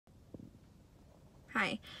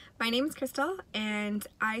Hi, my name is Kristal, and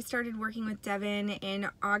I started working with Devin in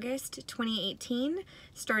August 2018,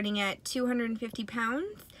 starting at 250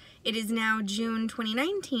 pounds. It is now June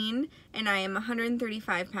 2019, and I am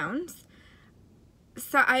 135 pounds.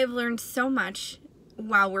 So I have learned so much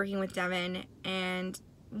while working with Devin, and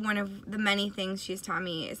one of the many things she's taught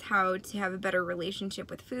me is how to have a better relationship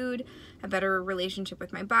with food, a better relationship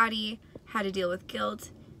with my body, how to deal with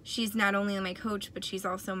guilt. She's not only my coach, but she's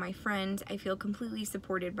also my friend. I feel completely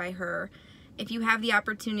supported by her. If you have the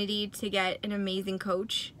opportunity to get an amazing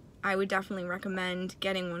coach, I would definitely recommend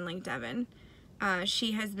getting one like Devin.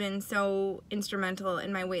 She has been so instrumental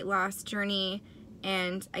in my weight loss journey,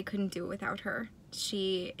 and I couldn't do it without her.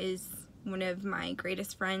 She is one of my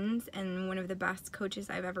greatest friends and one of the best coaches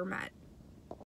I've ever met.